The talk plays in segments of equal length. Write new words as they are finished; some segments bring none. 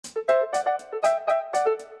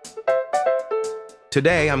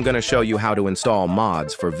Today, I'm going to show you how to install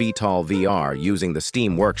mods for VTOL VR using the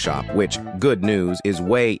Steam Workshop, which, good news, is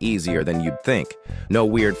way easier than you'd think. No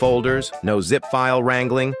weird folders, no zip file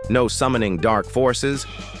wrangling, no summoning dark forces.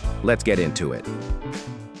 Let's get into it.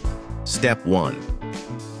 Step 1.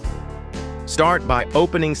 Start by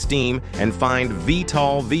opening Steam and find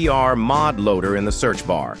VTOL VR mod loader in the search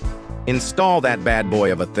bar. Install that bad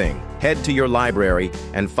boy of a thing. Head to your library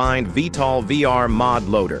and find VTOL VR mod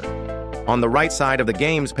loader. On the right side of the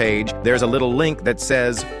games page, there's a little link that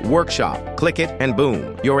says Workshop. Click it and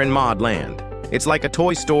boom, you're in mod land. It's like a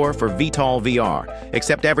toy store for VTOL VR,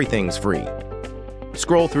 except everything's free.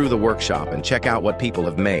 Scroll through the workshop and check out what people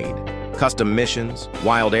have made. Custom missions,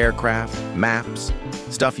 wild aircraft, maps,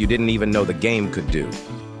 stuff you didn't even know the game could do.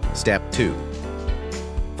 Step 2.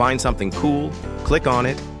 Find something cool, click on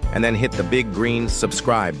it, and then hit the big green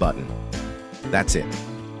subscribe button. That's it.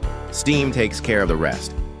 Steam takes care of the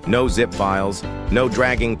rest. No zip files, no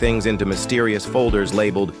dragging things into mysterious folders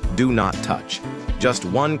labeled "Do Not Touch." Just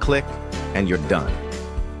one click and you're done.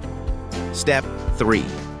 Step 3.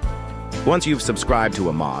 Once you've subscribed to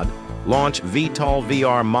a mod, launch VTOL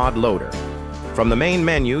VR Mod Loader. From the main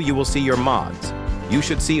menu, you will see your mods. You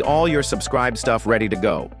should see all your subscribed stuff ready to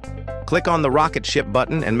go. Click on the rocket ship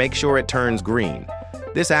button and make sure it turns green.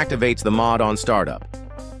 This activates the mod on startup.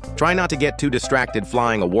 Try not to get too distracted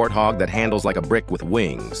flying a warthog that handles like a brick with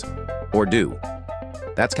wings. Or do.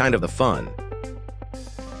 That's kind of the fun.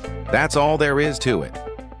 That's all there is to it.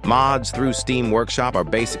 Mods through Steam Workshop are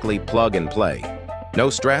basically plug and play.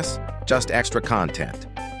 No stress, just extra content.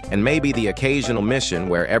 And maybe the occasional mission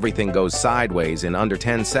where everything goes sideways in under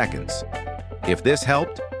 10 seconds. If this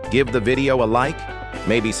helped, give the video a like,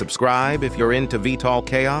 maybe subscribe if you're into VTOL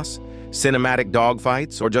chaos, cinematic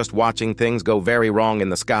dogfights, or just watching things go very wrong in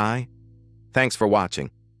the sky. Thanks for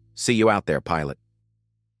watching. See you out there, pilot.